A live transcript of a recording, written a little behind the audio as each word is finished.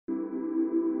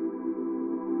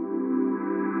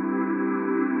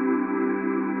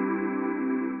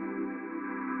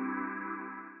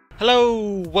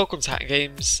Hello, welcome to Hack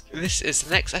Games. This is the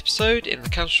next episode in the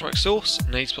Counter-Strike Source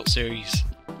Nade series.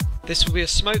 This will be a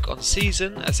smoke on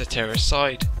season as a terrorist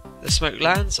side. The smoke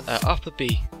lands at Upper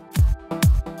B.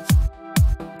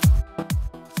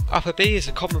 Upper B is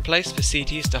a common place for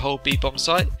CTs to hold B bomb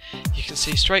site. You can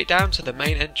see straight down to the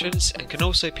main entrance and can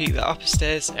also peek the upper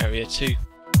stairs area too.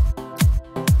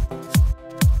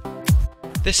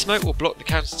 This smoke will block the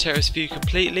counter-terrorist view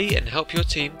completely and help your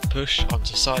team push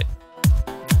onto site.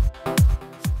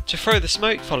 To throw the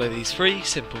smoke, follow these 3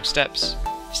 simple steps.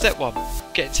 Step 1.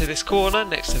 Get into this corner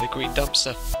next to the green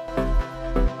dumpster.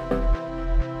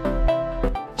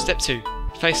 Step 2.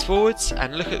 Face forwards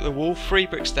and look at the wall 3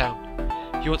 bricks down.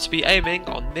 You want to be aiming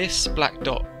on this black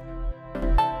dot.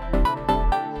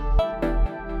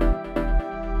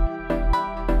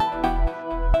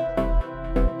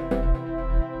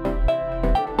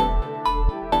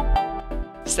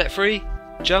 Step 3.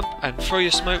 Jump and throw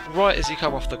your smoke right as you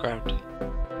come off the ground.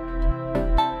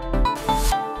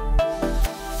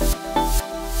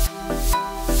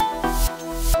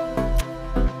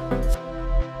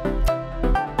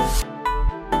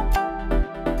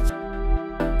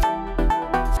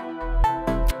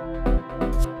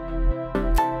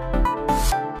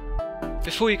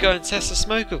 Before you go and test the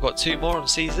smoke, I've got 2 more on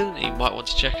season that you might want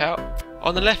to check out.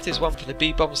 On the left is one for the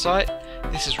B bomb site.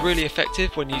 This is really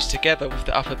effective when used together with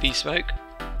the upper B smoke.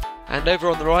 And over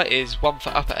on the right is one for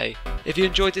upper A. If you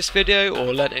enjoyed this video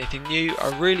or learned anything new,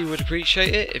 I really would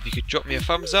appreciate it if you could drop me a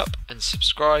thumbs up and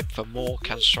subscribe for more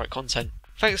Counter-Strike content.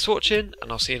 Thanks for watching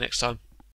and I'll see you next time.